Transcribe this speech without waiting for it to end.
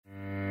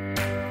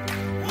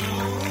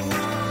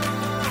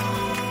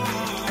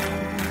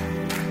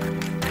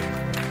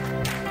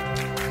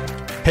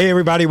Hey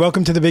everybody,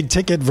 welcome to the Big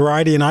Ticket,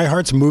 Variety and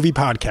iHeart's movie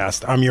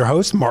podcast. I'm your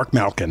host, Mark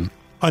Malkin.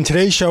 On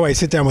today's show, I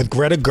sit down with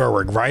Greta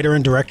Gerwig, writer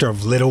and director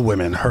of Little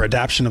Women, her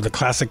adaptation of the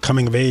classic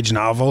coming-of-age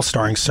novel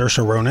starring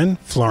Saoirse Ronan,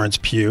 Florence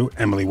Pugh,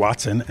 Emily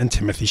Watson, and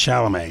Timothée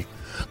Chalamet.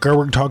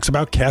 Gerwig talks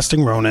about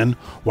casting Ronan,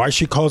 why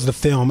she calls the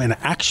film an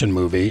action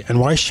movie, and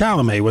why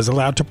Chalamet was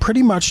allowed to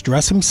pretty much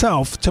dress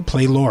himself to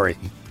play Laurie.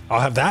 I'll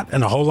have that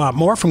and a whole lot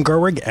more from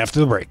Gerwig after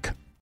the break.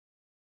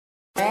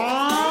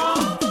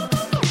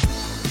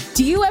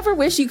 Do you ever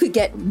wish you could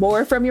get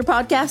more from your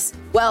podcast?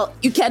 Well,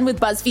 you can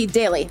with BuzzFeed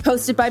Daily,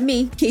 hosted by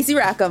me, Casey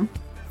Rackham.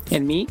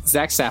 And me,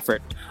 Zach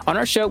Stafford. On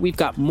our show, we've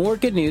got more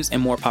good news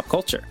and more pop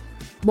culture.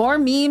 More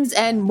memes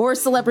and more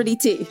celebrity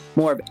tea.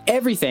 More of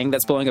everything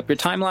that's blowing up your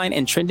timeline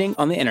and trending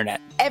on the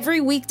internet. Every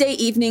weekday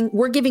evening,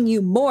 we're giving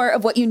you more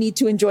of what you need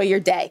to enjoy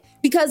your day.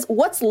 Because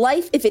what's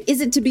life if it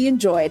isn't to be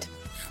enjoyed?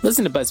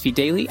 Listen to BuzzFeed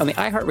Daily on the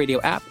iHeartRadio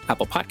app,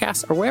 Apple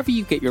Podcasts, or wherever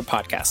you get your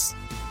podcasts.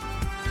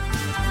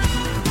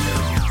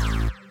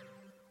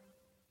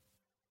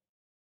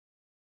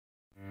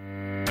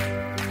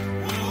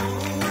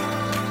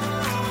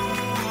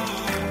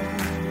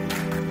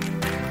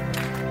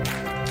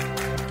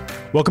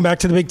 Welcome back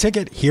to the Big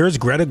Ticket. Here's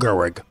Greta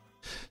Gerwig.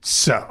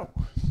 So,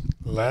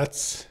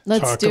 let's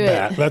talk do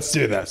about. it. Let's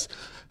do this.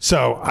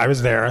 So, I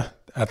was there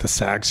at the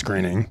SAG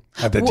screening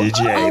at the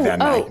DGA that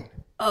night.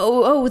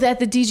 At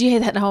the DGA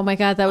that. Oh my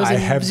God, that was I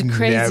have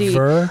crazy.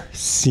 never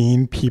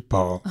seen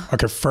people.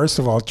 Okay, first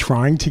of all,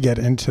 trying to get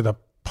into the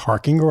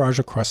parking garage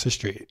across the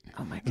street.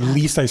 Oh my God. At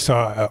least I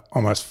saw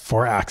almost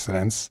 4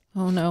 accidents.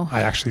 Oh no.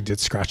 I actually did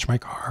scratch my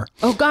car.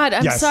 Oh God,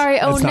 I'm Yes, sorry.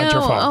 Oh it's no. not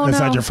your fault. Oh it's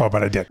no. not your fault,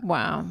 but I did.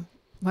 Wow.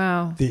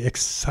 The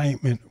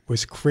excitement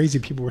was crazy.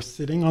 People were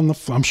sitting on the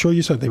floor. I'm sure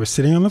you saw it. They were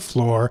sitting on the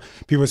floor.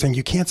 People were saying,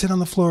 you can't sit on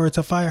the floor. It's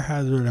a fire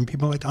hazard. And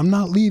people were like, I'm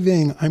not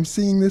leaving. I'm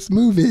seeing this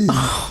movie.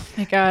 Oh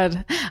my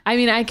God. I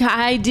mean,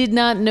 I did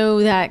not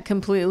know that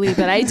completely,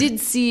 but I did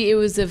see it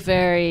was a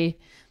very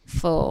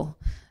full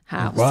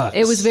house.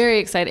 It was very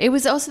exciting. It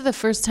was also the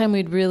first time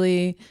we'd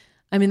really,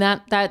 I mean,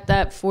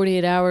 that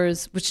 48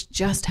 hours, which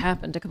just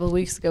happened a couple of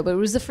weeks ago, but it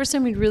was the first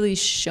time we'd really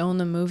shown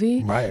the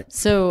movie. Right.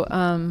 So,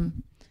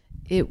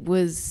 it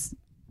was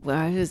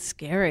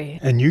scary.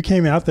 And you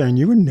came out there and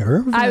you were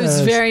nervous. I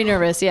was very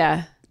nervous.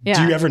 Yeah.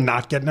 Do you ever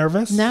not get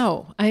nervous?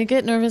 No, I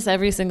get nervous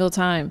every single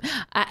time.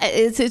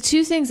 It's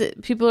two things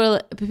that people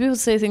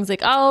say things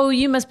like, "Oh,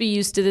 you must be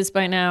used to this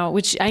by now,"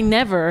 which I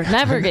never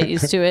get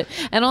used to it.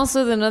 And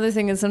also another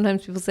thing is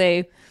sometimes people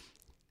say,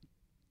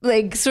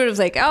 like, sort of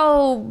like,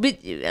 "Oh, but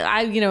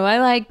I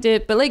liked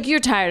it," but like, you're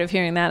tired of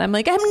hearing that. I'm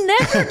like, I'm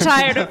never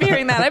tired of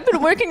hearing that. I've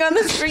been working on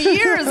this for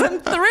years. I'm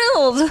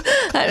thrilled.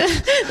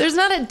 There's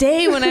not a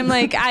day when I'm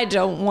like, I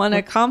don't want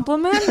a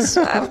compliment.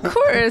 Of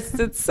course,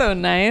 it's so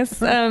nice.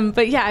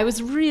 But yeah, I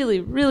was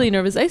really, really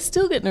nervous. I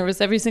still get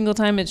nervous every single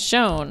time it's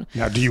shown.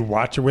 Now, do you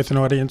watch it with an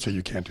audience or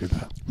you can't do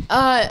that?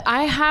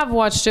 I have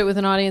watched it with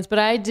an audience, but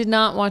I did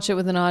not watch it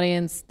with an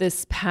audience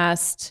this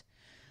past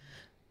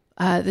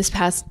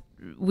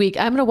week.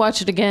 I'm going to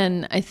watch it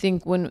again. I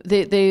think when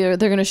they're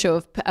going to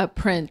show a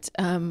print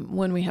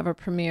when we have our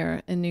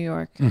premiere in New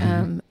York,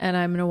 and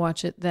I'm going to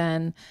watch it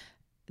then.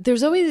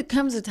 There's always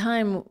comes a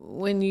time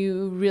when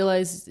you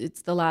realize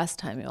it's the last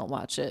time you'll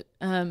watch it.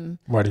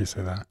 Why do you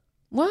say that?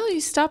 Well,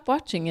 you stop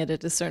watching it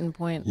at a certain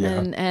point, Yeah.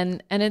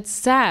 and it's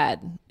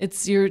sad.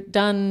 You're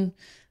done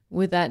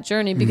with that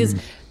journey because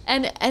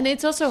and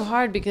it's also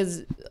hard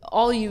because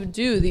all you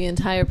do the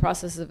entire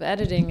process of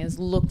editing is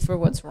look for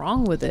what's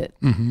wrong with it.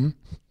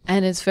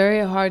 And it's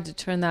very hard to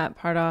turn that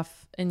part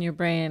off in your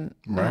brain,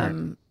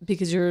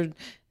 because you're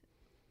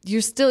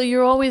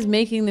always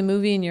making the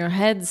movie in your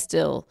head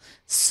still.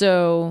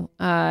 So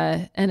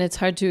and it's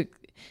hard to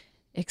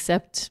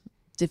accept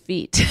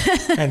defeat.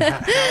 And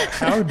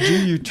how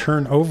do you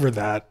turn over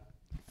that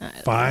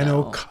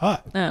final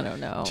cut I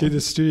don't know. to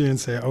the studio and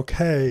say,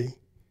 okay,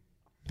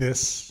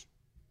 this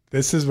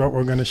is what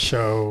we're going to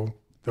show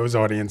those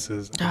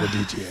audiences at the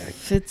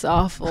DGA? It's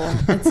awful.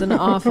 It's an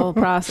awful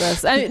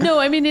process. It's I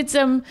mean,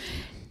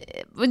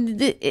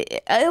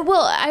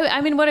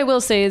 what I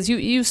will say is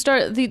you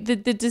start the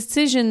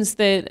decisions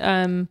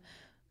that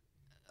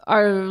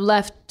are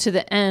left to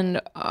the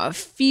end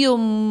feel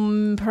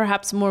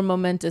perhaps more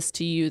momentous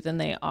to you than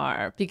they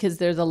are because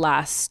they're the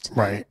last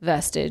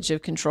vestige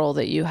of control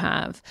that you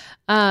have.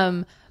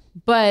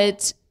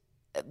 But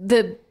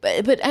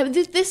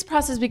this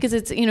process, because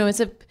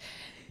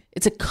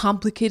it's a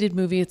complicated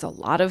movie. It's a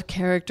lot of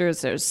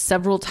characters. There's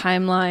several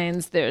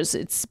timelines.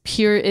 It's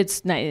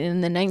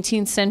in the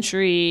 19th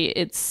century.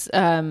 It's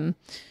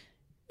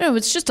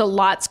it's just a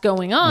lot's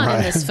going on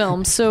in this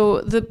film.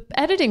 So the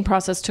editing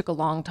process took a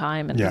long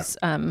time and was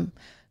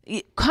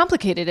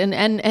complicated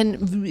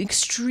and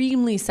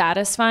extremely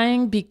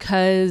satisfying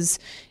because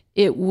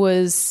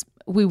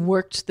we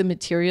worked the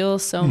material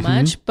so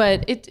much,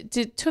 but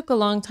it took a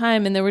long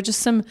time, and there were just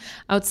some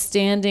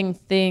outstanding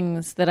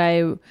things that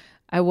I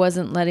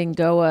wasn't letting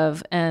go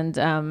of,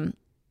 and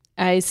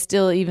I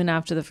still, even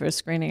after the first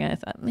screening, I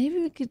thought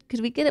maybe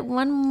could we get it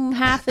one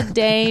half a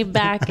day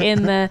back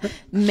in the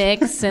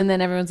mix? And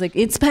then everyone's like,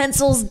 it's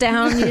pencils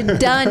down.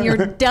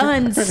 You're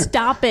done.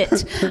 Stop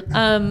it.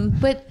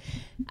 But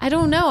I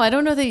don't know. I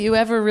don't know that you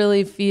ever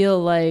really feel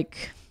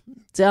like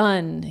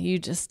done. You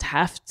just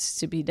have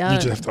to be done. You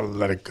just have to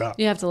let it go.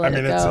 You have to let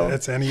it go.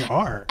 It's any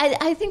art.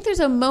 I think there's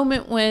a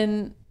moment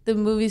when the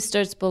movie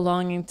starts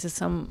belonging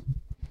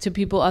to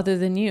people other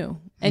than you.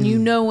 And you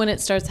know when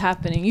it starts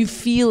happening. You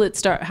feel it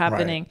start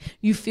happening. Right.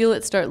 You feel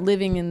it start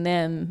living in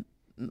them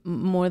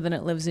more than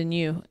it lives in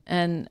you.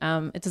 And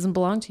it doesn't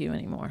belong to you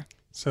anymore.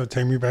 So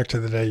take me back to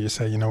the day you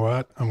say, you know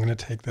what? I'm going to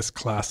take this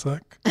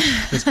classic,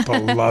 this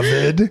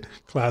beloved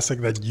classic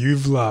that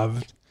you've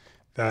loved,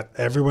 that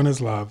everyone has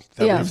loved,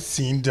 that we've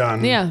seen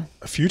done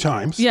a few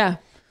times. Yeah.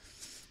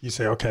 You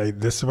say, okay,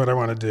 this is what I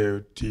want to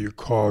do. Do you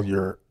call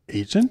your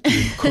agent?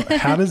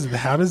 How does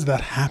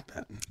that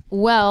happen?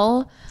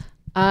 Well,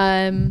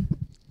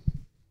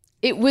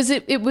 it was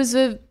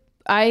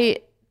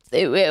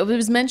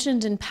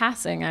mentioned in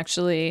passing,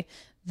 actually,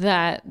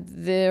 that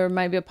there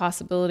might be a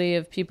possibility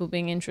of people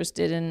being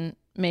interested in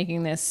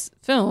making this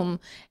film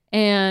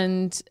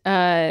and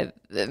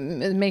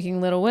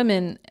making Little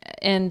Women.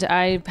 And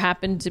I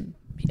happened to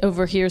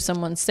overhear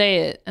someone say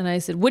it, and I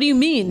said, "What do you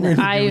mean?"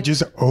 You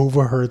just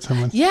overheard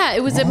someone. Yeah,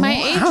 it was my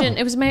agent.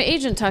 It was my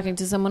agent talking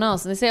to someone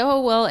else, and they say,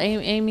 "Oh, well,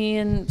 Amy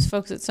and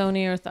folks at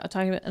Sony are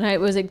talking about." And I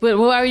was like,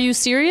 "Well, are you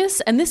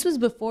serious?" And this was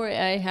before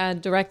I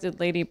had directed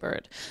Lady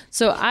Bird,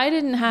 so I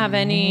didn't have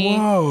any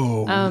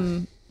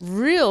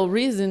real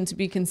reason to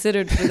be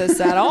considered for this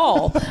at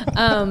all.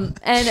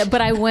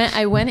 But I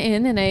went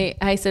in and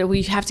I said, "Well,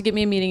 you have to get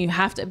me a meeting. You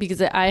have to," because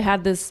I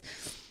had this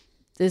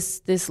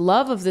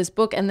love of this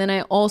book. And then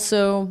I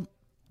also,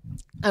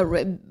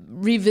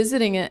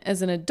 revisiting it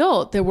as an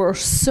adult, there were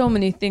so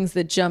many things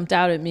that jumped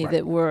out at me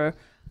that were,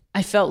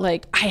 I felt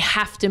like I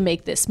have to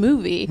make this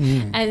movie.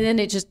 And then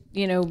it just,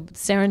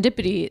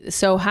 serendipity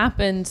so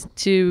happened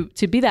to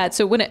be that.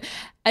 So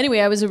anyway,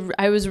 I was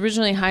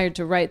originally hired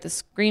to write the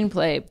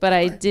screenplay, but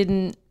I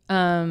didn't,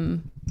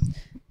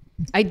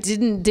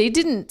 they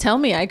didn't tell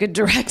me I could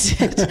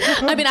direct it.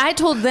 I mean, I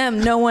told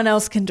them no one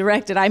else can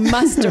direct it. I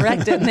must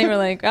direct it. And they were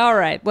like, all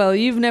right, well,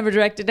 you've never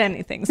directed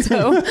anything.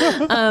 So,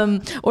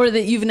 or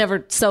that you've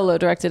never solo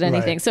directed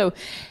anything. Right. So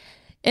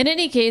in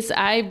any case,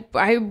 I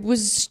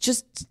was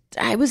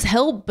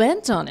hell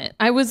bent on it.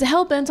 And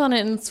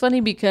it's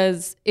funny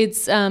because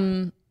it's,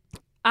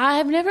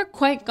 I've never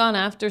quite gone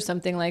after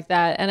something like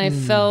that. And I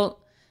felt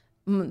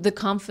the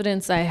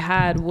confidence I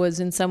had was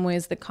in some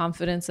ways the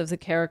confidence of the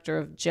character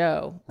of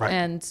Jo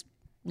and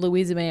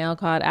Louisa May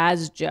Alcott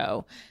as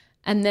Jo.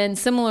 And then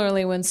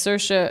similarly, when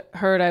Saoirse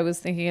heard I was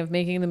thinking of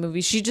making the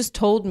movie, she just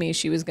told me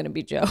she was going to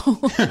be Jo.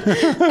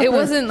 It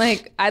wasn't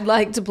like, I'd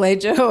like to play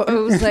Jo. It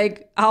was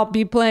like, I'll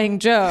be playing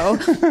Jo.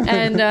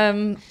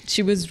 And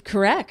she was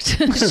correct.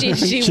 she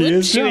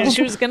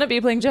was going to be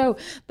playing Jo.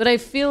 But I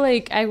feel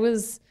like I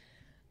was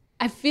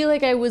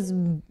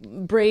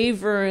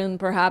braver and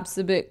perhaps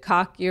a bit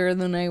cockier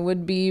than I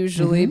would be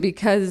usually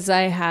because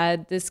I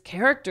had this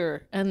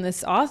character and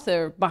this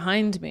author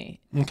behind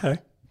me. Okay.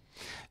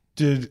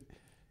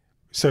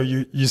 So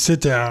you sit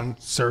down,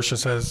 Saoirse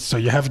says, so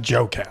you have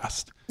Jo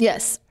cast.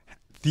 Yes.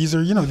 These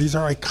are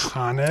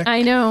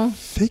iconic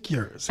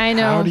figures. I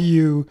know. How do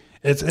you,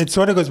 it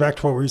sort of goes back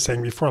to what we were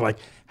saying before, like,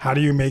 how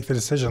do you make the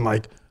decision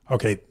like,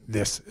 okay,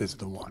 this is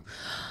the one?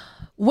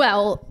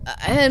 Well,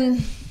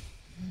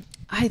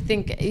 I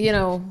think,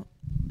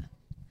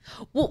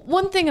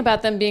 one thing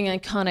about them being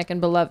iconic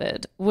and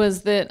beloved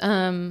was that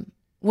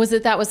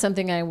that was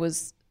something I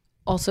was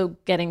also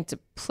getting to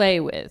play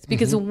with.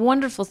 Because the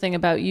wonderful thing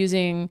about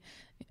using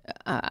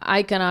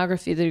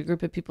iconography that a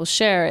group of people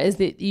share is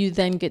that you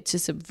then get to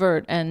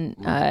subvert and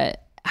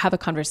have a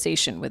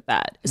conversation with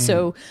that.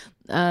 So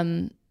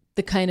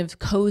the kind of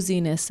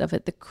coziness of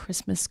it, the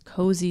Christmas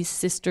cozy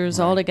sisters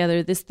all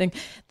together, this thing,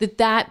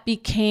 that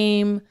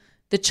became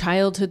the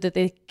childhood that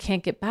they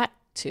can't get back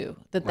to,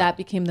 that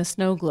became the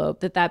snow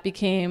globe, that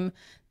became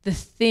the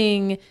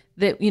thing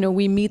that,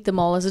 we meet them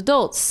all as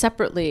adults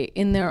separately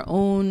in their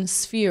own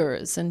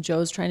spheres. And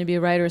Jo's trying to be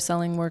a writer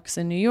selling works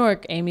in New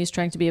York. Amy's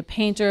trying to be a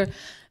painter.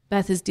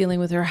 Beth is dealing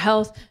with her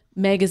health.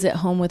 Meg is at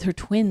home with her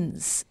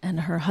twins and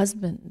her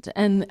husband.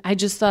 And I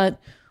just thought,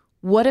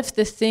 what if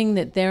the thing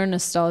that they're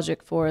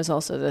nostalgic for is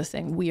also the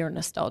thing we are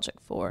nostalgic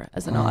for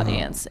as an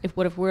audience?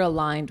 What if we're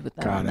aligned with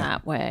them in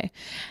that way?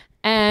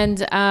 And,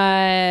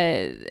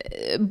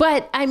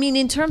 but I mean,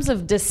 in terms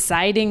of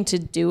deciding to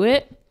do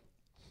it,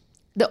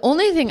 the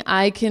only thing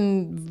I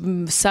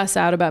can suss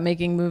out about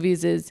making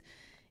movies is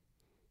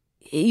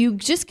you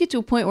just get to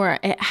a point where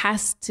it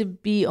has to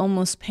be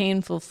almost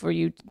painful for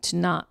you to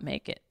not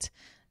make it.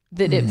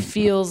 That it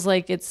feels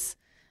like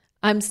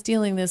I'm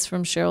stealing this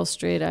from Cheryl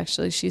Strayed,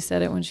 actually. She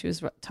said it when she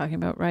was talking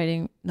about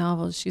writing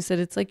novels. She said,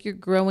 it's like you're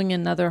growing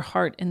another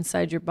heart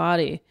inside your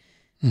body.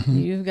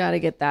 You've got to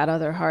get that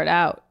other heart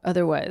out.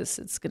 Otherwise,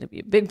 it's going to be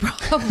a big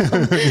problem.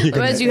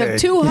 Otherwise, you have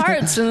two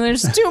hearts and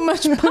there's too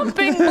much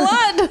pumping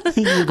blood.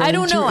 I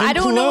don't know. I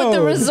don't know what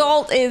the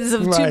result is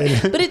of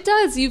two. But it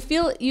does.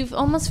 You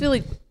almost feel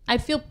like I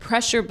feel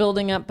pressure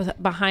building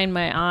up behind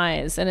my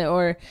eyes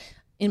or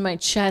in my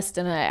chest.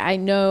 And I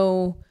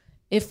know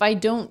if I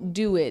don't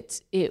do it,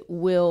 it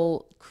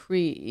will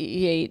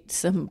create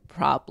some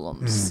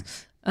problems.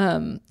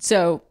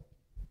 So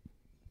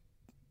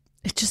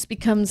it just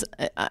becomes,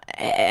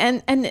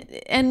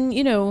 and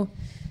you know,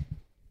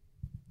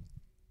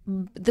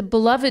 the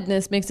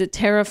belovedness makes it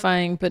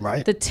terrifying,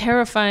 but the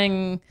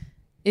terrifying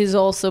is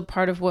also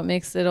part of what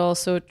makes it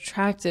also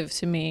attractive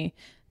to me.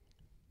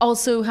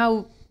 Also,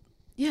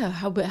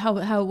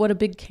 what a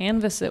big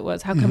canvas it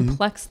was, how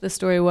complex the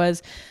story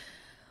was,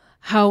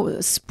 how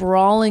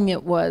sprawling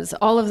it was.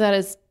 All of that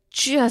is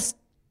just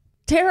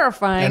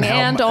terrifying,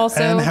 and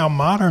how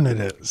modern it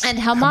is,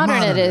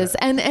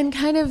 and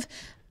kind of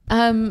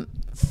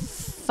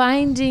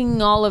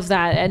finding all of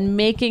that and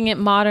making it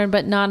modern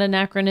but not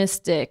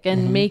anachronistic,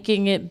 and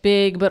making it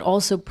big but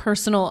also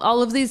personal.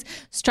 All of these,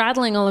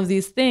 straddling all of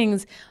these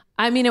things.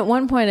 I mean, at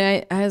one point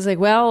I was like,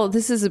 well,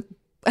 this is a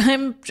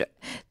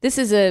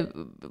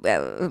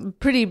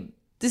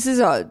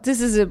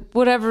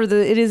whatever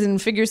it is in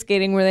figure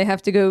skating where they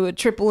have to go a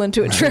triple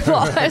into a triple.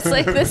 I was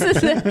like, this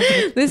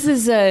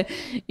is a,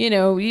 you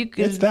know,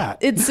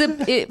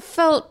 it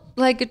felt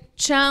like a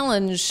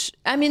challenge.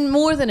 I mean,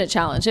 more than a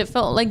challenge. It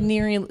felt like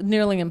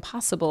nearly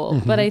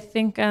impossible. But I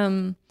think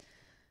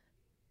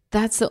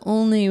that's the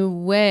only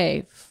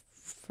way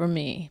for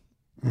me,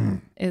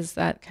 is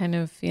that kind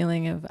of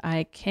feeling of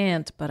I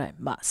can't, but I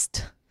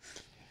must.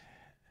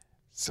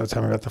 So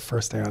tell me about the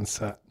first day on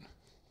set.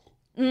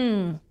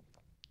 You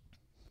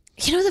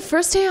know, the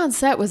first day on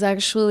set was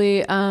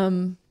actually, I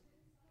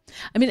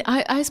mean,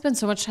 I spend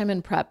so much time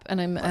in prep, and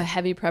I'm a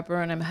heavy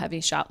prepper, and I'm a heavy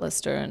shot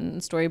lister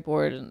and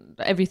storyboard and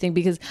everything,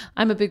 because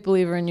I'm a big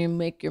believer in you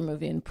make your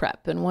movie in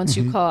prep. And once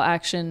you call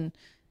action,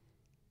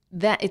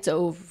 that it's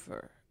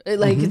over.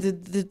 Like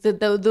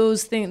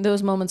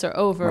those moments are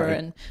over.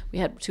 And we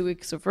had 2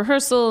 weeks of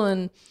rehearsal,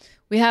 and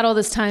we had all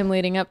this time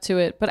leading up to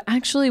it. But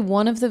actually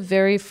one of the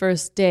very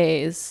first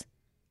days,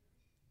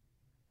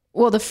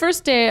 the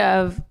first day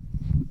of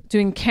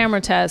doing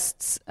camera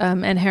tests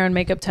and hair and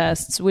makeup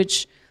tests,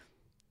 which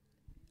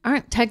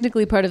aren't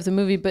technically part of the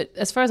movie, but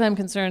as far as I'm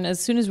concerned,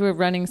 as soon as we're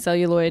running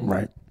celluloid,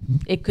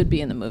 it could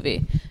be in the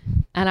movie.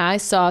 And I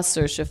saw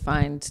Saoirse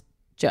find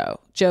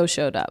Joe. Joe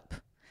showed up.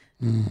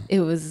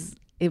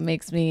 It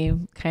makes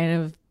me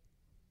kind of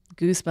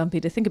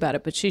goosebumpy to think about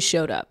it, but she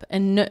showed up,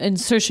 and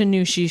Saoirse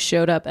knew she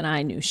showed up, and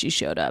I knew she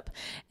showed up.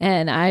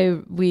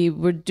 And we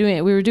were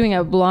doing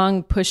a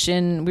long push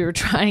in. We were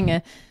trying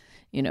a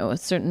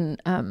certain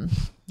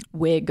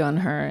wig on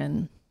her,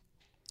 and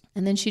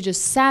then she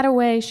just sat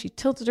away. She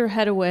tilted her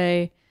head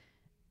away,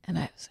 and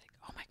I was like,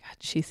 oh my God,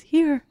 she's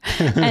here.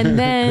 And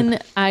then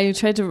I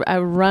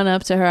run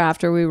up to her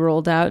after we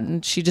rolled out,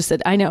 and she just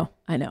said, I know.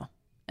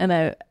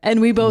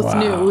 And we both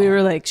knew. We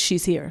were like,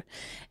 she's here.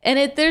 And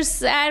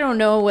I don't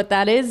know what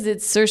that is.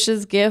 It's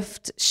Saoirse's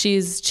gift.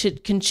 She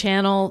can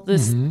channel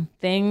this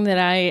thing that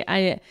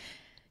I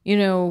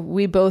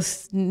we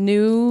both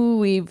knew.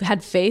 We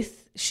had faith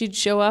she'd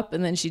show up,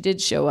 and then she did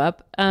show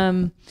up.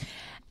 And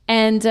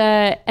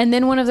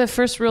then one of the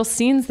first real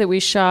scenes that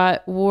we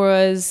shot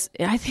was,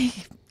 I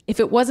think if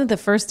it wasn't the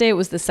first day, it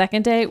was the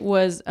second day,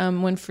 was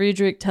when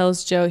Friedrich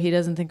tells Joe he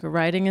doesn't think her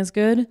writing is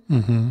good.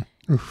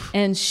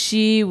 And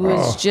she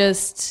was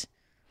just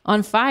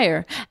on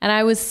fire. And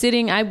I was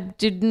sitting, I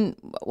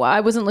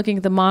wasn't looking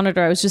at the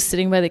monitor. I was just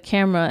sitting by the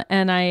camera.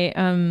 And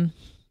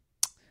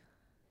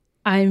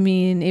I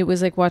mean, it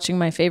was like watching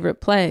my favorite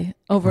play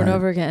over and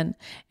over again.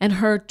 And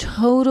her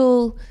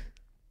total,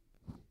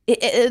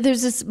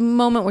 there's this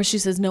moment where she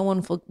says, no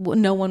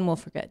one will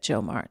forget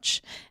Jo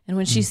March. And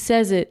when she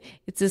says it,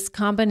 it's this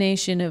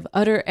combination of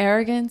utter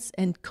arrogance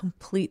and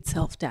complete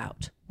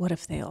self-doubt. What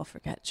if they all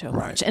forget Jo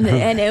March?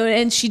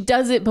 And she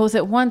does it both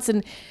at once.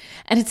 And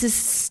it's this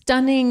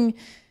stunning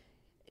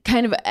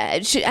kind of, I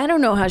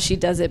don't know how she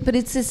does it, but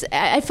it's this,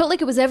 I felt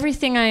like it was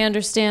everything I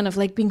understand of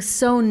like being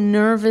so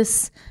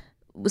nervous.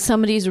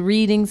 Somebody's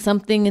reading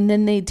something and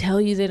then they tell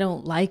you they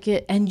don't like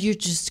it and you're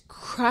just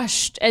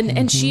crushed.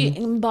 And she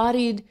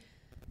embodied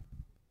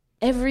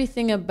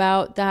everything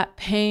about that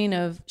pain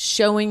of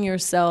showing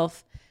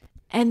yourself,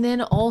 and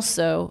then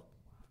also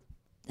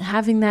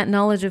having that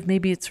knowledge of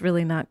maybe it's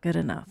really not good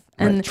enough.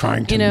 And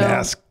trying to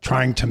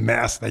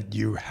mask that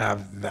you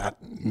have that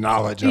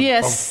knowledge of.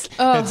 Yes.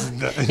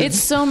 It's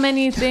so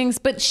many things.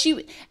 But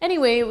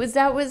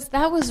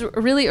that was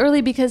really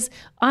early, because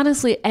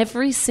honestly,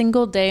 every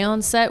single day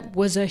on set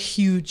was a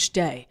huge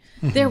day.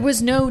 There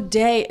was no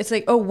day. It's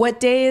like, oh, what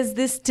day is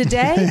this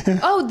today?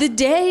 Oh, the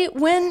day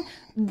when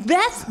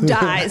Beth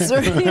dies, or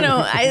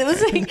I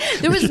was like,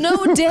 there was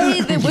no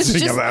day that was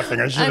just. You're laughing.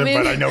 I should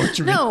have, but I know what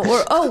you mean.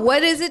 No, or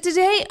what is it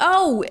today?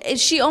 Oh,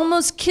 she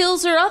almost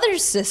kills her other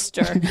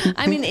sister.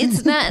 I mean,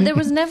 it's not. There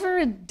was never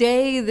a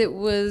day that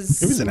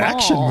was. It was an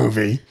action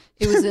movie.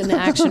 It was an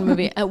action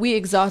movie. We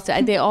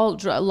exhausted. They all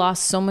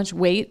lost so much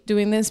weight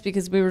doing this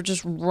because we were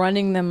just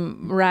running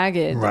them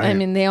ragged. Right. I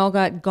mean, they all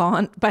got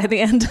gaunt by the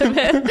end of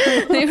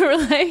it.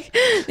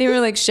 they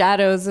were like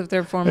shadows of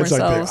their former It's like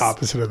selves. the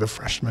opposite of the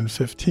freshman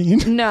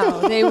 15.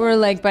 No, they were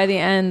like, by the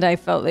end, I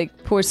felt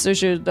like poor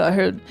Saoirse,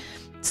 her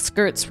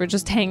skirts were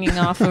just hanging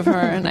off of her,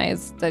 and I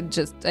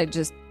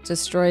just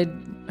destroyed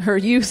her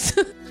youth.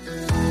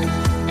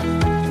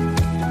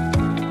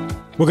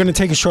 We're going to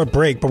take a short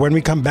break, but when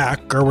we come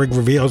back, Gerwig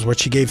reveals what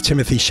she gave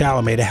Timothée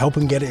Chalamet to help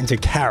him get into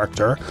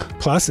character.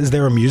 Plus, is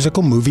there a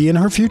musical movie in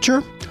her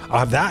future? I'll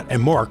have that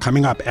and more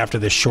coming up after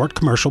this short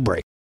commercial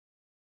break.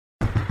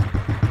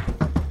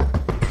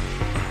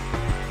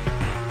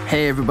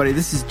 Hey everybody,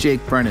 this is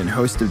Jake Brennan,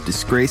 host of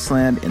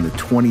Disgraceland and the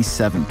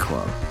 27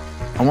 Club.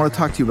 I want to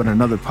talk to you about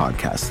another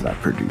podcast that I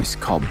produce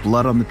called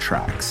Blood on the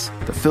Tracks,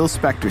 the Phil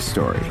Spector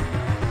story.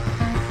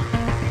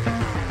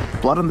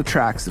 Blood on the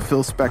Tracks, the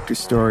Phil Spector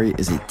story,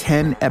 is a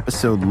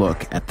 10-episode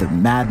look at the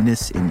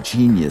madness and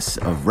genius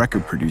of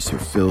record producer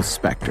Phil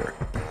Spector.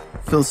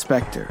 Phil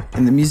Spector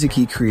and the music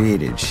he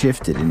created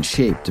shifted and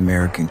shaped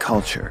American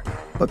culture.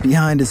 But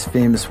behind his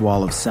famous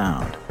wall of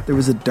sound, there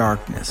was a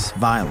darkness,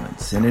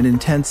 violence, and an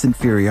intense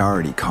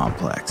inferiority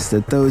complex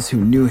that those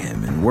who knew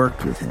him and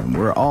worked with him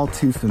were all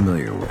too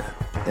familiar with,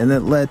 and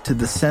that led to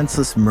the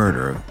senseless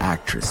murder of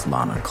actress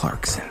Lana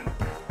Clarkson.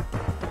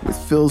 With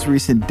Phil's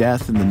recent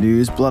death in the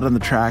news, Blood on the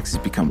Tracks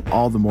has become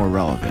all the more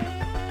relevant.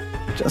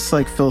 Just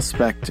like Phil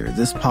Spector,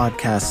 this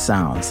podcast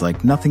sounds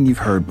like nothing you've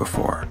heard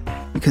before,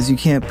 because you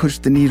can't push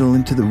the needle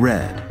into the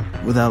red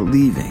without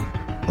leaving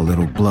a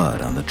little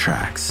blood on the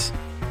tracks.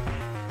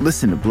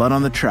 Listen to Blood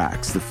on the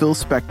Tracks, the Phil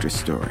Spector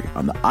story,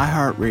 on the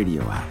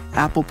iHeartRadio app,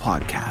 Apple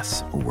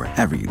Podcasts, or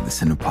wherever you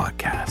listen to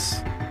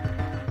podcasts.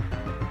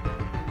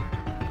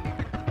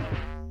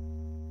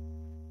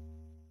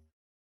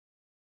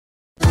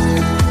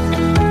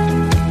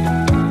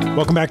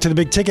 Welcome back to The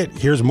Big Ticket.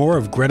 Here's more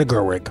of Greta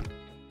Gerwig.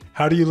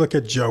 How do you look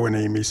at Joe and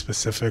Amy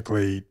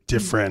specifically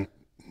different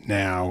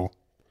now,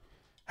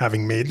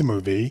 having made the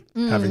movie,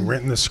 having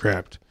written the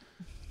script,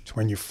 to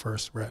when you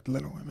first read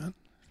Little Women?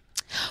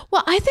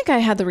 Well, I think I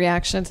had the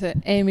reaction to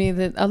Amy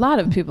that a lot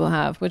of people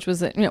have, which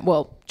was that,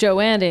 Joe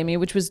and Amy,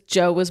 which was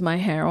Joe was my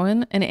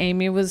heroine and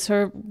Amy was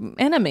her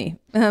enemy.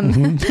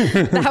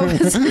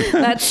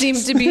 That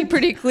seemed to be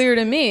pretty clear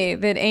to me,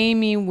 that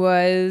Amy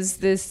was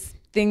this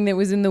thing that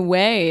was in the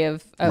way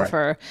of Right.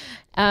 her.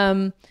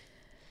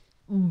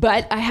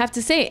 But I have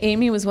to say,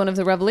 Amy was one of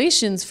the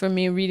revelations for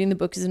me reading the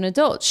book as an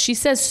adult. She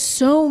says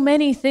so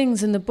many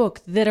things in the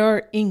book that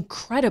are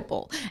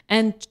incredible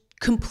and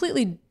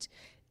completely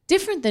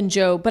different than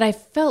Joe, but I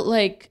felt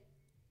like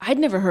I'd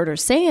never heard her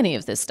say any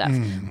of this stuff.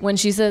 When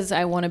she says,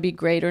 I want to be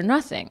great or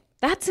nothing,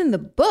 that's in the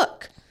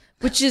book,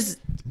 which is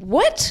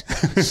what?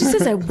 She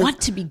says, I want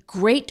to be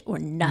great or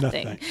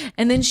nothing.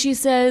 And then she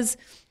says,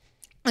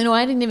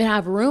 I didn't even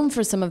have room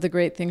for some of the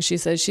great things she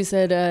said. She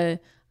said,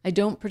 I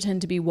don't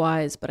pretend to be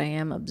wise, but I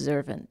am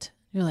observant.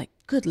 You're like,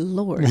 good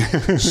Lord.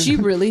 She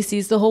really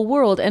sees the whole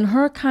world. And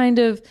her kind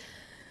of,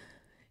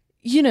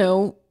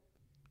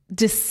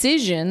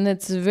 decision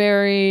that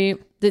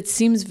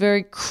seems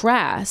very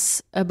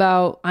crass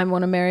about I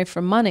want to marry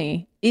for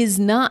money is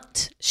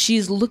not.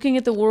 She's looking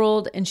at the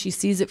world and she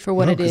sees it for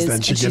what it is. Then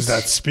she gives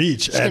that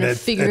speech and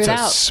it's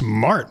a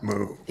smart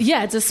move.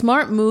 Yeah, it's a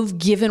smart move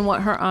given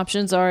what her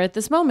options are at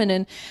this moment.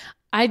 And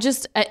I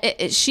just,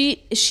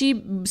 she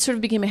sort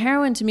of became a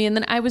heroine to me. And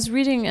then I was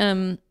reading,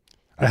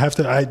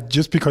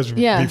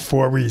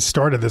 before we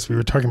started this, we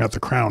were talking about The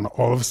Crown.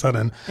 All of a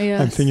sudden,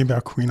 I'm thinking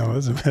about Queen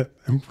Elizabeth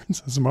and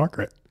Princess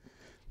Margaret.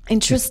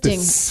 Interesting.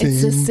 It's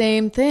the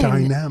same thing.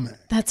 Dynamic.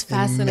 That's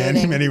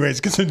fascinating. In many ways,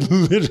 because it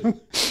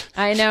literally.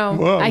 I know.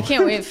 Whoa. I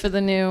can't wait for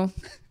the new.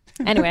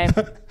 Anyway.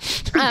 But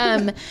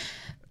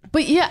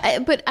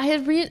I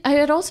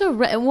had also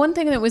read, one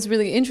thing that was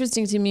really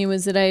interesting to me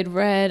was that I had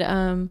read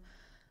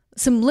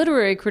some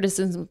literary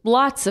criticism,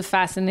 lots of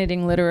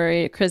fascinating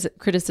literary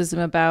criticism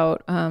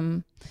about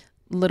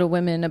Little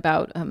Women,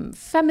 about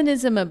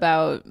feminism,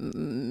 about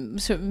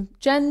sort of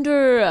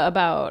gender,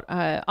 about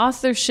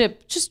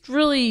authorship, just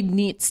really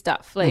neat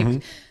stuff.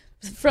 Like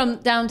from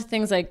down to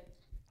things like,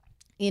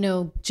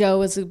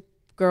 Joe is a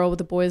girl with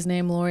a boy's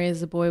name, Laurie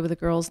is a boy with a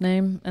girl's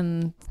name,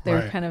 and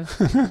they're kind of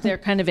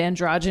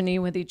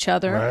androgyny with each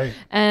other.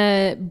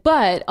 Right.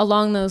 But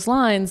along those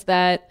lines,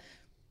 that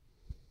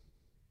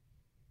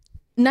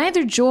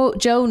neither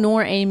Joe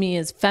nor Amy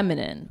is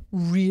feminine,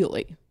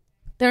 really.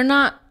 They're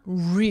not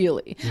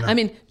really. No. I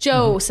mean,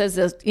 Joe says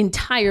the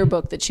entire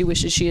book that she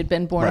wishes she had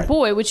been born a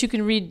boy, which you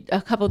can read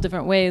a couple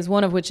different ways.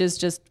 One of which is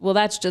just,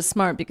 that's just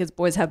smart because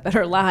boys have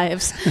better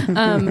lives.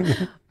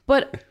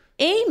 But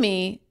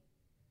Amy,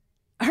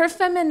 her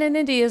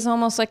femininity is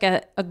almost like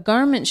a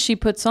garment she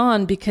puts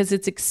on because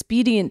it's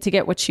expedient to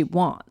get what she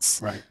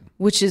wants. Right.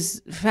 which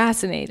is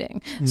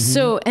fascinating.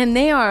 So, and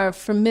they are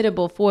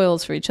formidable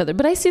foils for each other,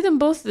 but I see them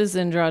both as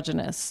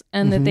androgynous,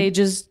 and that they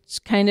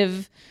just kind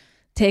of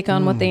take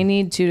on what they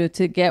need to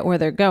get where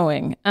they're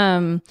going.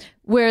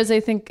 Whereas I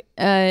think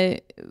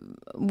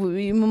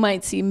you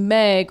might see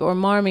Meg or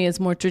Marmee as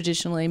more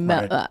traditionally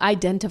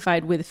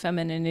identified with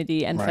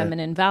femininity and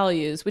feminine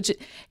values, which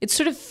it's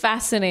sort of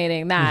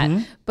fascinating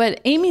that.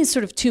 But Amy is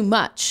sort of too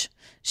much.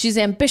 She's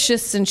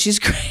ambitious and she's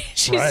great.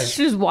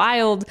 She's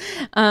wild.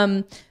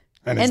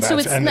 And so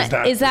is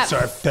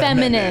that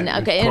feminine?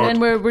 Okay, and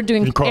we're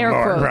doing air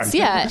quotes. Right.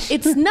 Yeah,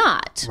 it's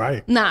not.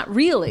 Not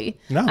really.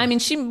 No. I mean,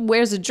 she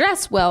wears a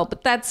dress well,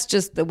 but that's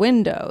just the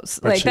windows.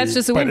 That's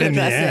just the window dressing.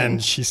 But in the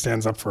end, she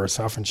stands up for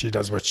herself and she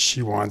does what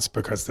she wants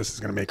because this is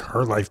going to make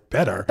her life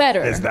better.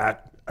 Is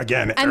that,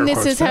 again, and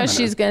this is feminine. How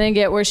she's going to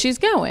get where she's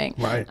going.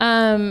 Right.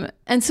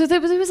 And so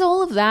there was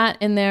all of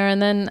that in there.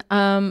 And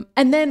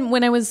then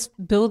when I was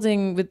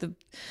building with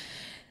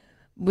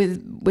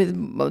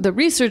the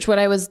research, what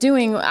I was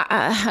doing,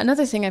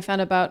 another thing I thought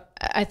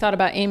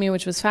about Amy,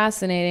 which was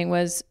fascinating,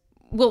 was,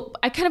 well,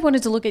 I kind of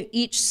wanted to look at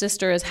each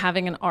sister as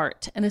having an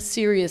art, and a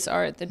serious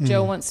art. That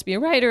Jo wants to be a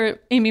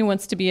writer, Amy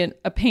wants to be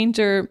a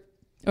painter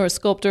or a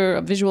sculptor,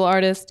 a visual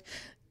artist.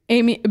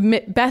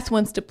 Beth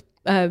wants to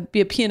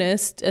be a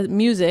pianist,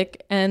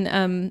 music,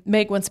 and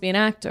Meg wants to be an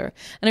actor.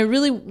 And I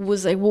really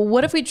was like, well,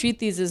 what if we treat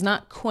these as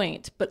not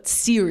quaint but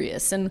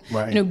serious, and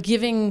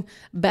giving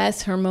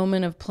Beth her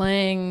moment of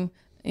playing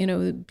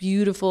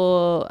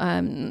beautiful,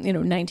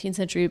 19th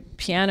century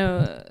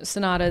piano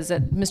sonatas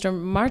at Mr.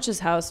 March's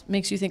house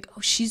makes you think,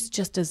 oh, she's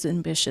just as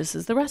ambitious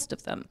as the rest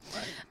of them.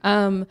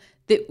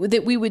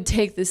 That we would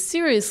take this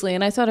seriously.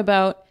 And I thought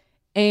about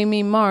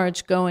Amy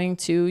March going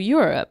to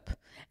Europe,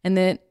 and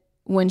that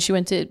when she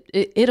went to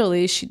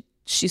Italy,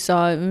 she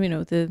saw,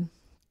 the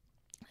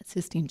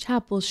Sistine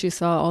Chapel, she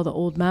saw all the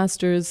old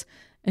masters,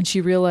 and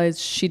she realized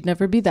she'd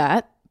never be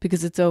that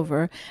because it's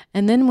over.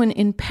 And then when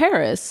in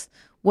Paris,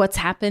 what's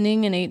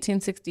happening in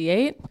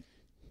 1868?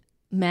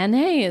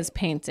 Manet is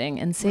painting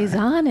and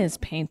Cézanne is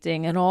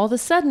painting, and all of a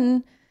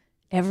sudden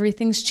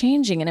everything's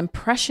changing and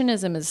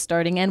Impressionism is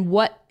starting, and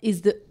what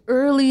is the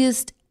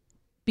earliest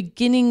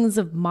beginnings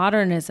of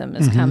modernism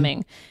is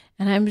coming.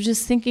 And I'm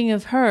just thinking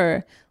of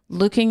her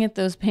looking at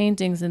those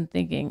paintings and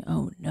thinking,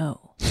 oh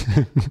no,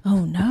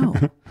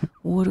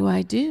 what do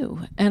I do?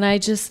 And I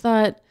just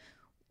thought,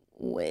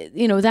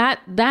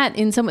 that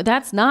in some,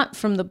 that's not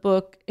from the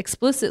book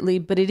explicitly,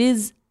 but it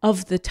is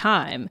of the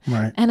time.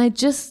 Right. And I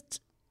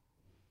just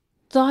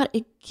thought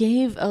it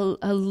gave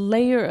a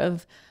layer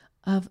of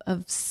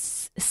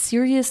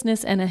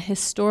seriousness and a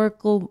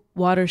historical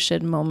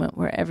watershed moment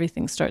where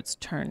everything starts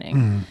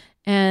turning.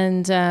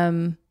 And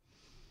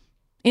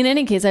in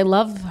any case, I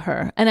love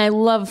her, and I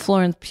love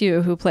Florence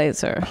Pugh, who plays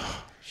her.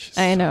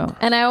 I know. So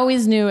and I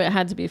always knew it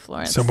had to be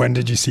Florence. So when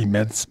did you see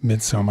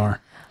Midsommar?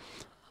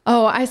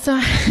 Oh, I saw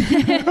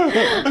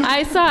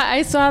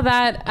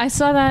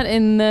that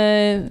in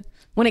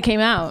when it came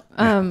out.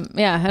 And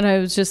I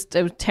was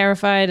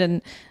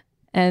terrified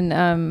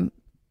and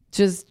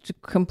just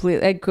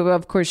completely.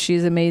 Of course,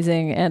 she's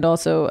amazing, and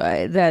also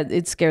that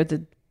it scared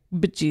the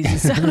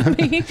bejesus out of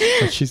me.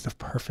 But she's the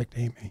perfect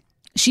Amy.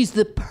 She's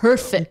the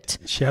perfect.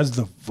 She has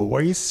the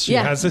voice. She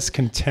has this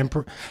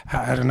contemporary.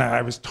 I don't know.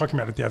 I was talking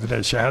about it the other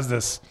day. She has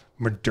this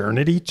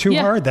modernity to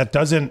her that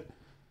doesn't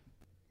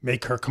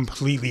make her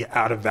completely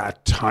out of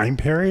that time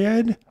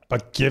period,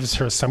 but gives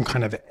her some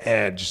kind of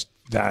edge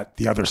that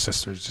the other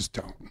sisters just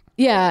don't.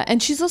 Yeah,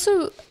 and she's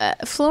also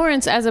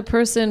Florence as a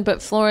person,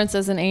 but Florence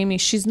as an Amy.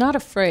 She's not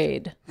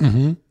afraid.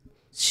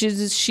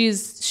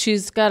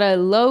 She's got a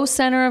low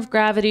center of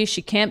gravity.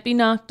 She can't be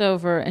knocked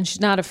over, and she's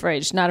not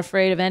afraid. She's not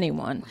afraid of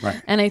anyone.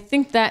 Right. And I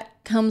think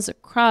that comes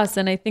across.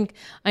 And I think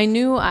I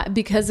knew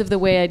because of the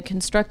way I'd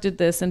constructed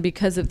this, and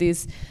because of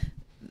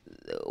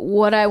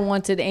what I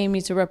wanted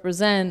Amy to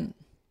represent,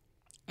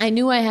 I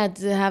knew I had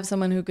to have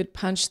someone who could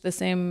punch the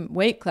same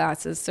weight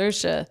class as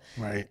Saoirse.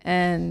 Right.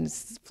 And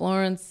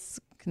Florence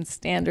can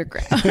stand her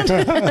ground.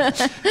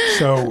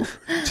 So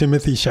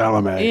Timothée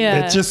Chalamet.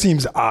 Yeah. It just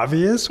seems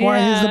obvious why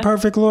he's the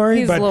perfect Laurie.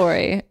 He's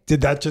Laurie.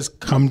 Did that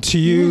just come to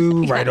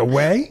you right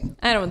away?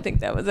 I don't think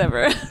that was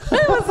ever.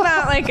 It was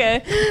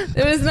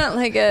not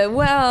like a.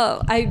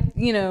 Well, I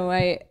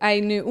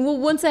knew. Well,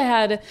 once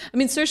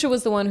Saoirse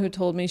was the one who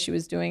told me she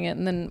was doing it,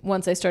 and then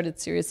once I started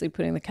seriously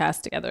putting the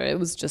cast together, it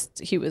was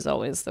just he was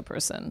always the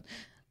person.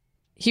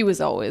 He was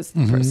always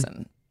the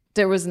person.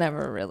 There was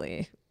never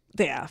really.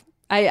 Yeah.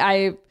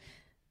 I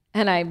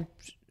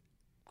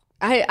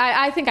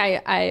think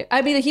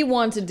I mean, he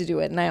wanted to do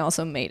it, and I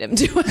also made him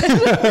do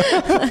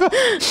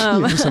it.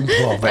 Some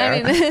pull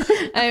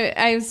there.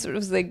 I sort of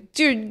was like,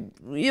 dude,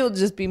 you'll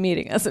just be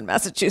meeting us in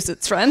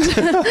Massachusetts, friend.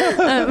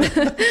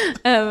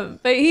 But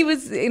he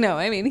was,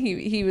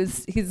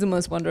 he's the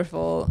most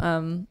wonderful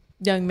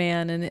young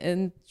man,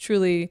 and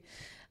truly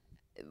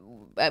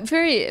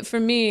very,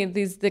 for me,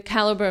 the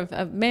caliber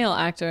of male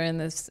actor in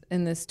this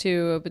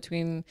too,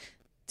 between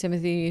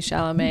Timothée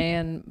Chalamet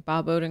and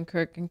Bob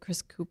Odenkirk and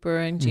Chris Cooper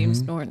and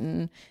James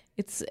Norton.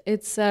 It's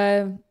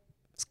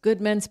it's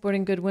good men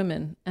supporting good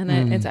women, and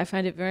I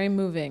find it very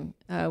moving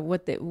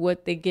what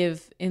they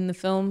give in the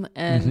film,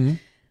 and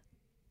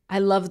I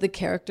love the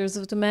characters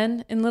of the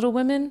men in Little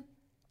Women,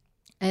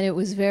 and it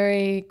was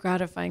very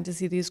gratifying to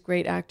see these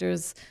great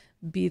actors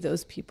be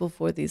those people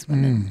for these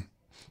women.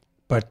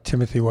 But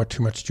Timothy wore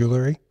too much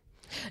jewelry?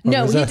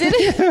 No, he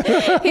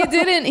didn't. He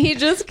didn't.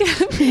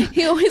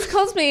 He always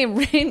calls me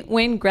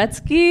Wayne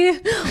Gretzky,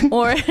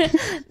 or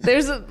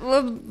there's a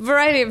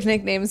variety of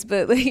nicknames,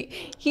 but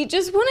like, he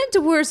just wanted to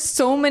wear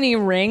so many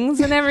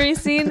rings in every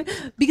scene,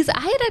 because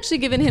I had actually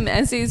given him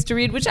essays to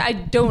read, which I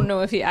don't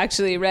know if he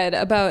actually read,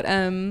 about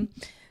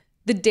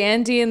the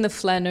dandy and the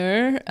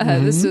flaneur.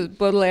 This is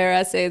Baudelaire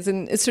essays,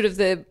 and it's sort of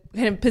the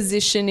kind of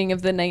positioning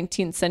of the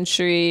 19th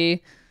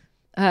century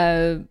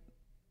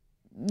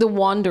the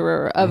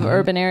wanderer of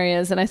urban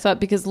areas. And I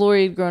thought, because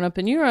Laurie had grown up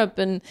in Europe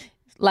and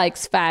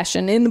likes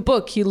fashion, in the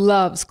book he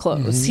loves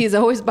clothes. He's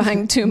always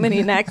buying too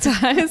many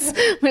neckties,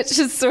 which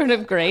is sort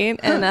of great.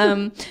 And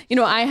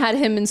I had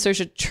him in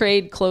Saoirse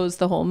trade clothes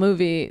the whole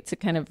movie to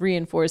kind of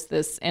reinforce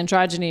this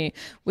androgyny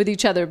with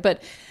each other.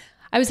 But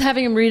I was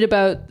having him read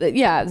about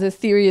the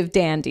theory of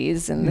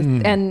dandies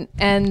and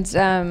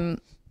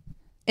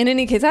in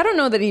any case, I don't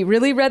know that he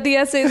really read the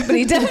essays, but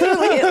he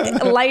definitely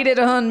lighted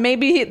on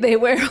maybe they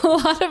wear a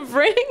lot of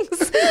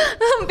rings,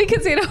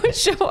 because he'd always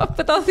show up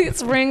with all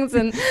these rings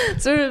and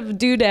sort of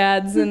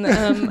doodads. And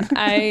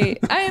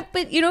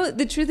but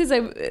the truth is,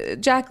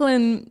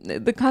 Jacqueline,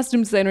 the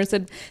costume designer,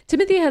 said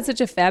Timothy had such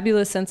a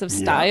fabulous sense of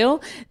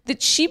style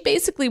that she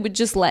basically would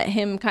just let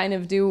him kind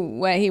of do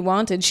what he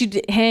wanted.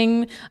 She'd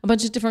hang a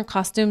bunch of different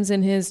costumes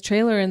in his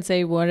trailer and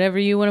say, whatever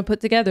you want to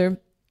put together.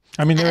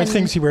 I mean, there are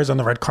things he wears on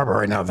the red carpet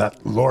right now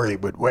that Laurie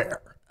would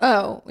wear.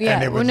 Oh, yeah.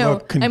 And it would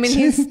look I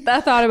mean,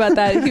 I thought about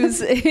that. He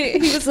was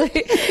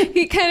like,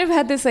 he kind of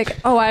had this like,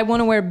 oh, I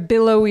want to wear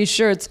billowy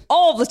shirts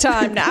all the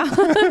time now.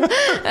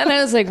 And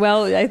I was like,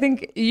 well, I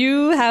think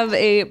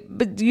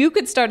but you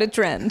could start a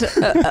trend,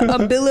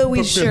 a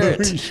billowy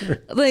shirt.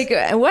 Like,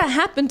 what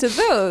happened to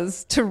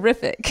those?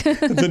 Terrific.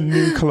 The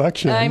new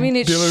collection. I mean,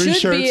 it billowy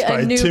should be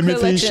a new Timothy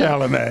collection.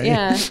 Chalamet.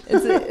 Yeah.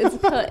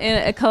 It's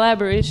a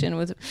collaboration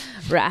with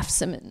Raf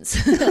Simons.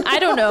 I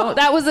don't know.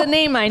 That was a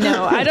name I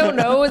know. I don't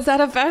know. Is that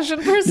a fashion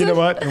person? You know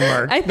what? It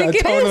worked. I think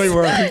that totally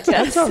worked.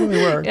 That totally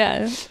worked.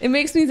 Yeah. It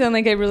makes me sound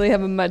like I really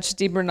have a much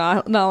deeper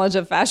knowledge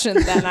of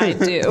fashion than I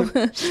do.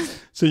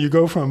 So you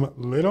go from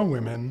Little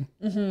Women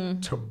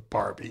to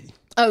Barbie.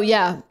 Oh,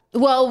 yeah.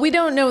 Well, we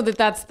don't know that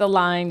that's the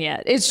line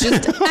yet. It's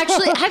just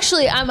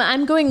actually,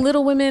 I'm going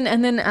Little Women,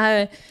 and then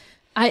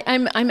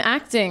I'm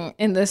acting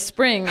in the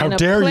spring. How in a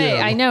dare play.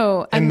 You? I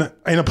know. In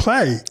a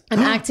play. I'm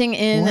acting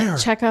in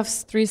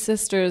Chekhov's Three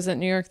Sisters at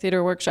New York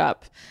Theater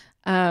Workshop.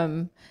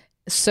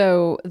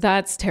 So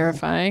that's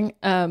terrifying.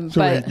 But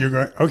wait,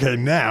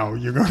 now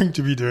you're going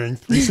to be doing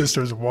Three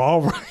Sisters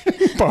while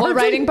writing Barbie. While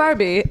writing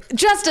Barbie,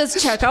 just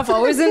as Chekhov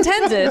always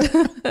intended.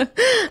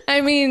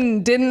 I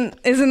mean,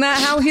 isn't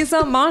that how he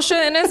saw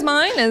Masha in his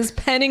mind, as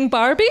petting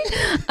Barbie?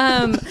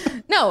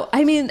 No,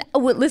 I mean,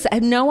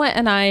 listen, Noah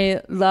and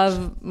I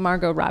love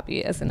Margot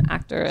Robbie as an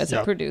actor, as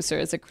a producer,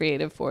 as a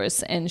creative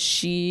force. And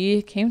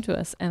she came to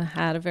us and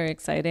had a very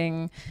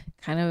exciting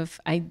kind of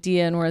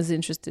idea and was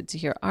interested to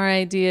hear our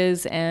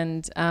ideas.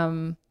 And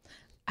I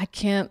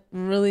can't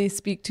really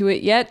speak to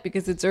it yet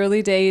because it's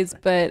early days,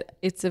 but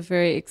it's a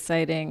very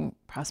exciting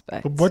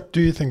prospect. But what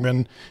do you think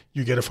when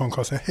you get a phone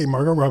call, say, hey,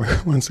 Margot Robbie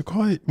wants to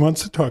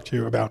talk to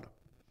you about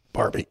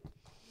Barbie?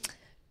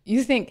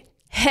 You think,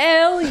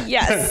 hell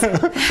yes.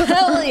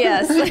 Hell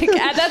yes. Like,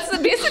 that's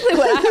basically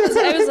what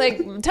I was like,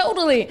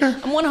 totally.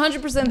 I'm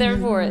 100% there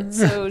for it.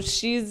 So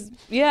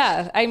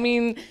I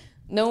mean,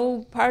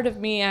 no part of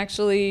me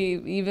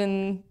actually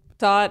even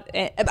thought.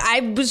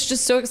 I was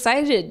just so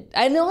excited.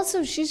 And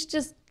also, she's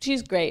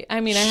great. I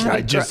mean, I have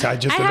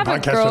a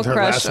girl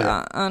crush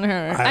on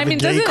her. I mean,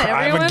 doesn't everyone?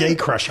 I have a gay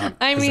crush on her.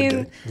 I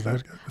mean,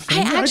 I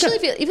actually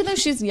feel, even though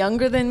she's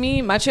younger than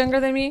me, much younger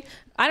than me,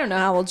 I don't know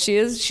how old she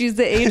is. She's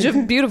the age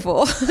of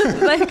beautiful.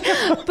 I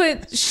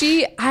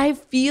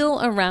feel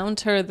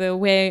around her the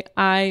way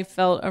I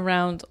felt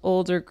around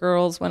older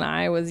girls when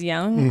I was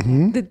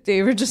young. That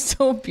they were just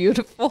so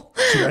beautiful.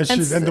 And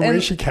the way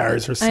she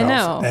carries herself. I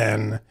know.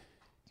 And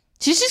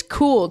she's just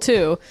cool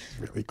too.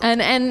 Really cool.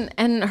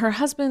 And her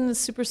husband is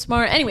super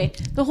smart. Anyway,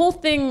 the whole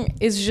thing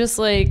is just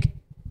like,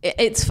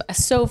 it's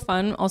so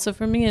fun also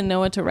for me and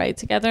Noah to write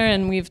together.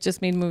 And we've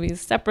just made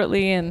movies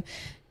separately, and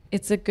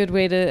it's a good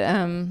way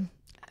to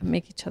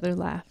make each other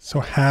laugh. So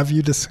have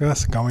you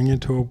discussed going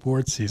into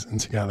award season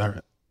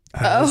together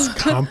as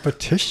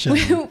competition?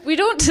 We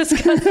don't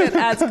discuss it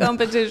as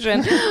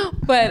competition,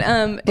 but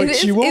it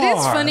is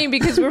funny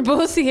because we're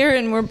both here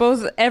and we're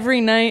both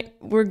every night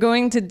we're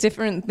going to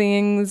different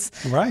things,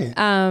 right?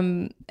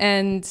 I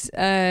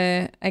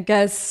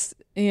guess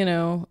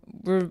we're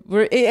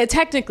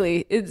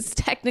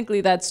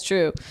technically that's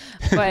true,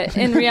 but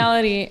in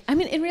reality, I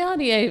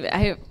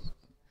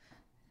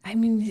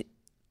mean,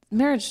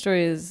 Marriage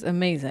Story is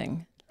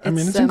amazing.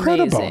 It's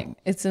incredible. Amazing.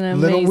 It's an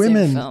amazing Little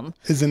Women film.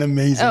 Is an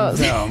amazing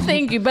film.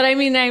 Thank you. But I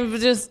mean,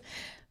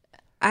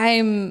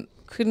 I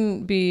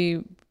couldn't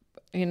be,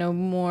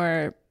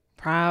 more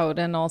proud,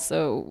 and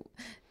also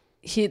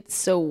he's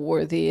so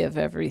worthy of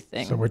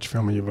everything. So which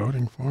film are you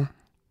voting for?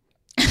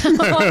 That's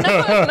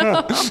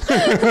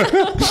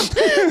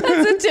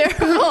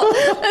terrible.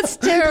 That's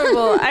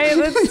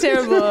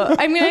terrible.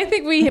 I mean, I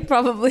think we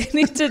probably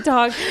need to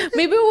talk.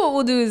 Maybe what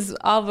we'll do is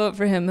I'll vote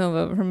for him. He'll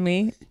vote for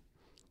me.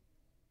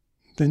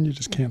 Then you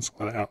just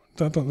cancel it out.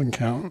 That doesn't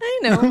count. I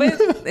know, but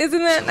isn't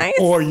that nice?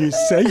 Or you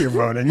say you're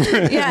voting.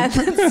 Yeah,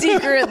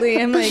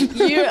 secretly. I'm like,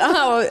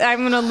 I'm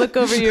going to look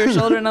over your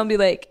shoulder and I'll be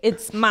like,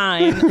 it's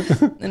mine.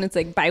 And it's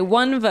like, by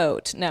one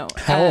vote. No.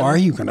 How are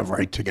you going to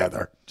write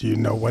together? Do you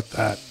know what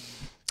that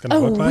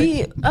going to look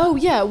like?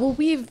 Yeah. Well,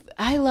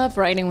 I love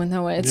writing with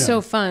Noah. It's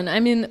so fun. I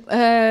mean,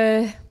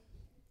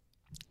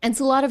 it's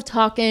a lot of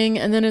talking,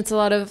 and then it's a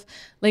lot of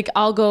like,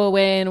 I'll go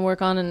away and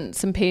work on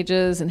some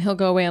pages, and he'll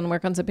go away and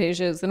work on some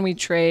pages, and we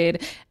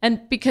trade. And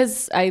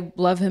because I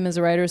love him as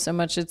a writer so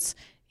much,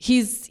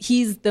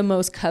 he's the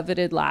most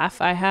coveted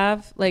laugh I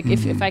have. Like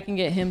if I can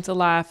get him to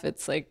laugh,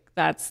 it's like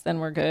then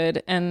we're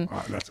good. And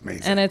wow, that's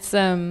amazing. And it's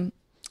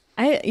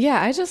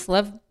I just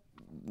love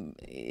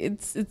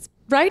it's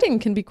writing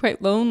can be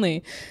quite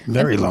lonely.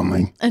 Very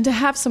lonely. And to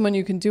have someone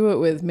you can do it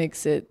with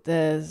makes it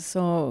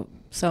so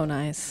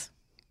nice.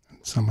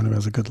 Someone who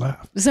has a good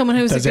laugh. Someone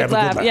who's a good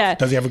laugh. Yeah.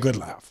 Does he have a good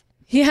laugh?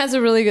 He has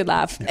a really good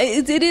laugh. Yeah.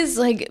 It is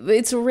like,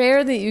 it's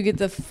rare that you get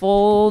the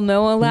full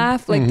Noah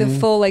laugh, like the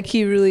full, like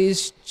he really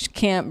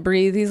can't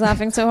breathe. He's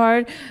laughing so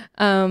hard.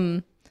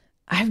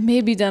 I've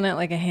maybe done it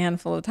like a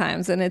handful of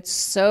times, and it's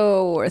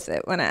so worth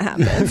it when it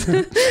happens.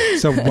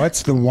 So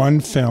what's the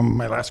one film,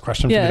 my last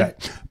question for today,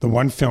 the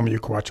one film you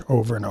can watch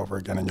over and over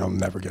again and you'll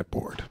never get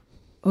bored?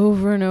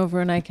 Over and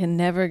over, and I can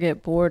never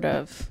get bored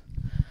of.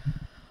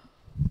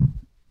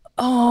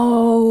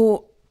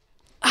 Oh,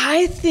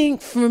 I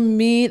think for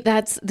me,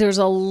 there's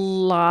a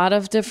lot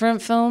of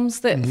different films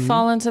that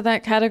fall into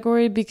that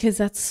category, because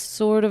that's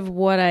sort of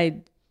what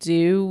I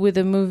do with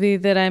a movie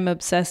that I'm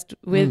obsessed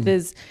with.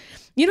 Is,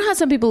 you know how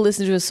some people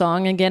listen to a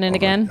song again and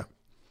again? Yeah.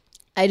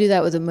 I do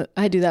that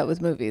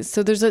with movies.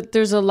 So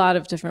there's a lot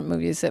of different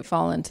movies that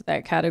fall into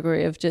that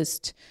category of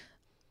just,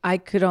 I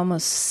could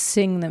almost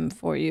sing them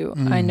for you.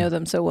 I know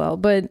them so well,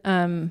 but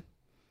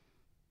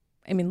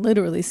I mean,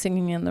 literally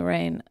Singing in the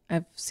Rain.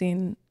 I've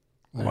seen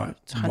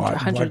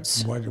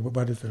hundreds.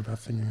 What is it about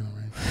Singing in the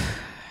Rain?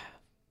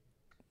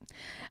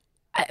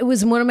 It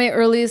was one of my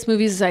earliest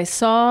movies I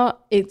saw.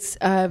 It's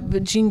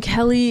Gene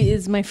Kelly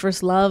is my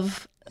first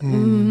love.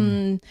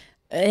 And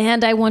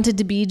I wanted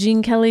to be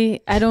Gene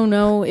Kelly. I don't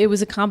know. It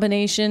was a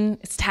combination.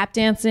 It's tap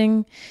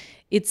dancing.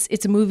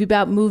 It's a movie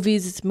about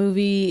movies. It's a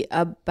movie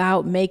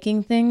about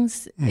making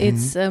things.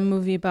 It's a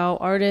movie about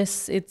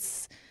artists.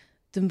 It's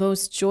the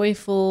most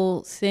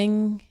joyful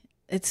thing.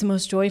 It's the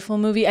most joyful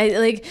movie. I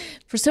like,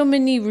 for so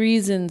many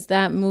reasons,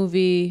 that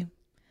movie,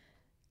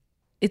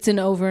 it's an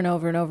over and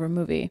over and over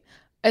movie.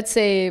 I'd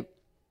say,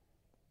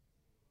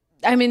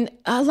 I mean,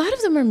 a lot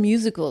of them are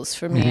musicals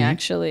for me,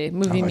 actually,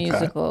 movie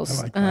musicals.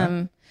 I like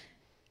that.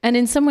 And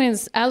in some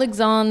ways,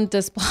 Alexandre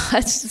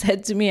Desplat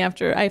said to me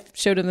after I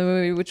showed him the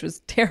movie, which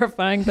was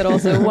terrifying but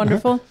also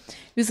wonderful,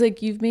 he was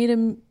like, "You've made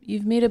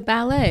a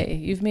ballet,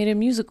 you've made a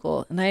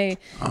musical," and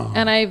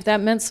that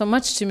meant so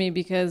much to me,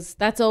 because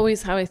that's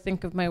always how I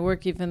think of my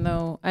work, even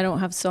though I don't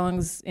have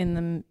songs in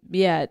them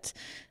yet.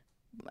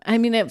 I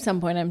mean, at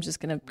some point, I'm just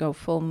going to go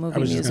full movie musical.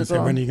 I was just going to say,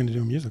 when are you going to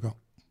do a musical?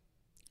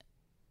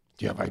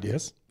 Do you have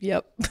ideas?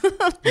 Yep.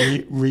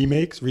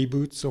 Remakes,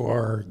 reboots,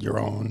 or your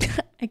own?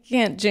 I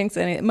can't jinx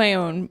my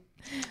own,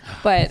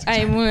 but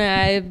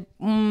I've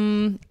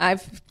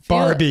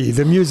Barbie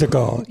the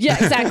musical. Yeah,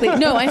 exactly.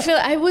 No,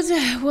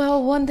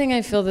 one thing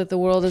I feel that the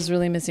world is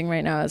really missing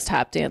right now is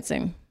tap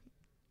dancing.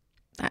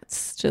 I'm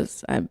just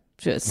going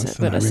to say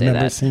that. I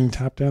remember seeing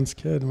Tap Dance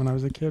Kid when I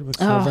was a kid with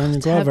Saving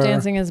Glover. Tap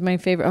dancing is my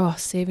favorite. Oh,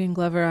 Saving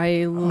Glover. I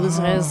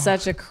had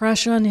such a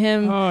crush on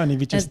him. Oh, and he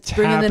would just tap,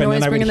 bringing the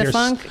noise, bringing the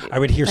funk. I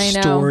would hear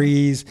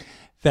stories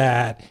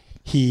that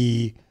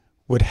he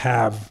would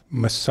have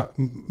massage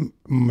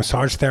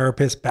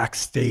therapists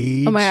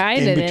backstage I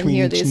didn't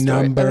hear these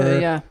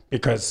number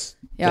because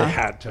they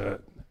had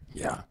to.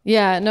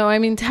 Yeah. No, I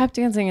mean, tap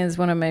dancing is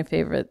one of my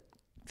favorite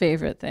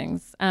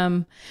things.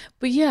 But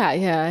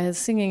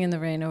Singing in the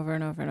Rain over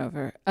and over and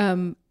over.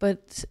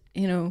 But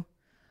I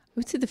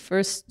would say the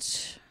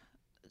first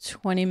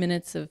 20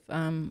 minutes of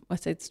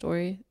West Side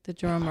Story, the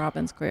Jerome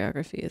Robbins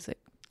choreography is like,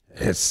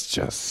 it's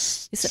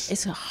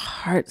a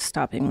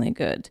heart-stoppingly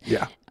good.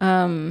 Yeah.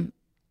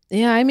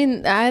 I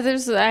mean,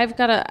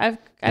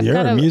 You're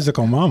a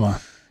musical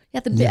mama.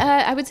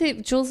 Yeah, I would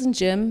say Jules and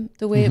Jim,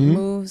 the way it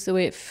moves, the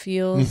way it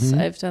feels.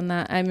 I've done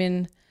that. I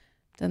mean,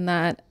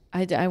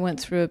 I went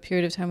through a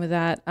period of time with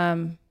that.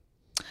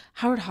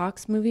 Howard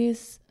Hawks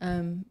movies,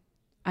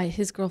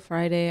 His Girl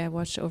Friday, I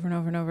watched over and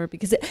over and over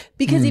because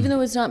even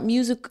though it's not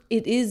music,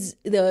 it is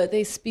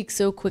they speak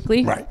so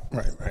quickly. Right.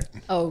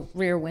 Oh,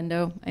 Rear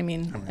Window. I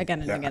mean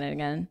again and again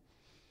and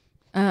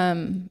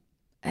again.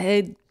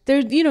 They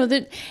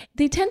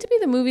tend to be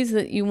the movies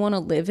that you want to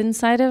live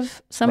inside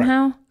of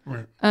somehow.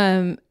 Right.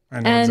 I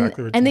know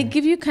exactly what you and they mean.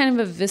 give you kind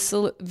of a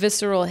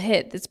visceral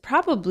hit. It's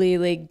probably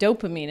like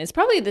dopamine. It's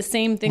probably the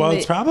same thing. Well,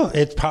 it's an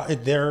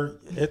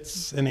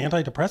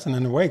antidepressant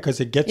in a way because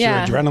it gets your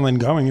adrenaline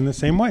going in the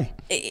same way.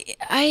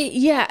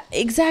 Yeah,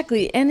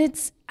 exactly. And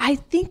I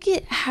think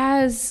it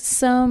has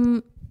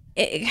some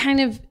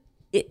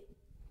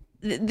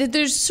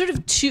there's sort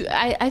of two,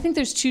 I think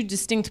there's two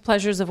distinct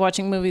pleasures of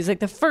watching movies. Like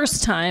the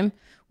first time,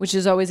 which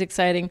is always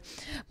exciting,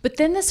 but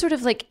then this sort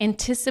of like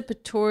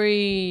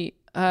anticipatory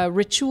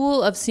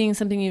ritual of seeing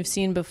something you've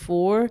seen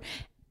before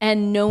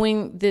and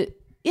knowing that,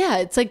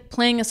 it's like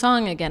playing a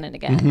song again and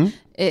again. Mm-hmm.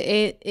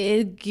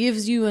 It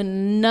gives you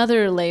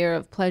another layer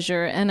of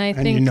pleasure. And I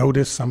think you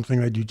notice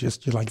something that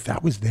you're like,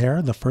 that was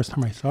there the first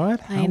time I saw it?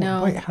 I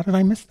know. Wait, how did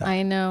I miss that?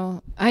 I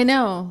know.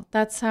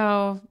 That's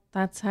how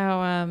I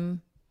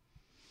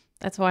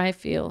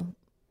feel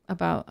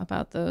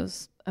about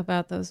those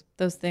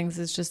things.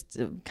 It's just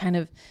kind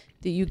of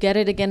that you get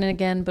it again and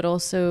again, but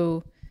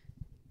also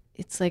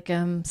it's like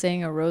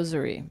saying a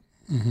rosary,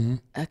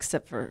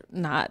 except for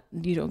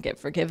you don't get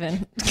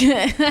forgiven.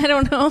 I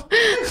don't know.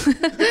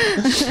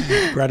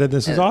 Greta,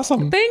 this is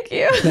awesome. Thank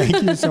you.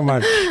 Thank you so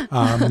much.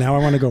 Now I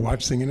want to go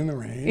watch Singing in the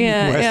Rain.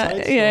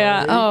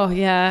 Yeah. Oh,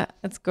 yeah.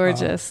 It's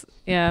gorgeous.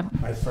 Yeah.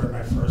 My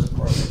first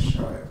Broadway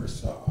show I ever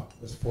saw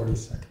was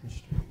 42nd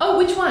Street. Oh,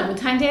 which one? With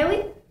Tyne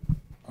Daly?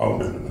 Oh,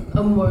 no.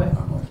 Oh, more.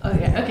 Oh,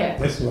 yeah. Okay.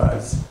 This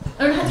was...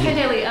 Or not Tyne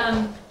Daly.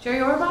 Jerry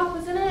Orbach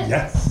was in it?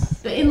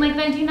 Yes. In like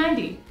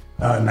 1990?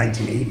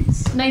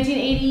 1980s.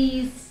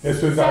 1980s.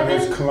 This was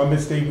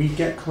Columbus Day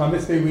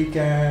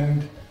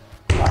weekend.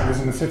 I was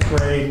in the 5th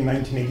grade in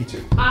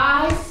 1982.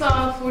 I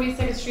saw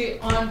 42nd Street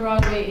on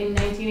Broadway in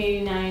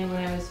 1989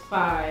 when I was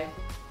 5,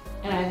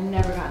 and I've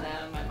never gotten that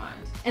out of my mind.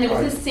 And it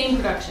was the same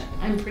production,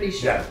 I'm pretty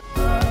sure. Yeah.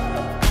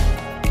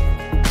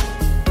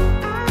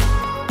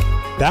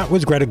 That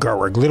was Greta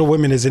Gerwig. Little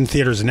Women is in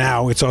theaters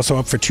now. It's also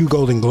up for 2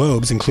 Golden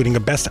Globes, including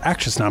a Best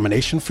Actress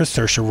nomination for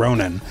Saoirse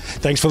Ronan.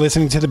 Thanks for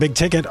listening to The Big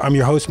Ticket. I'm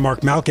your host,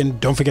 Mark Malkin.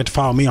 Don't forget to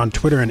follow me on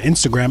Twitter and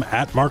Instagram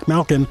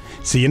 @MarkMalkin.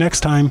 See you next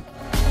time.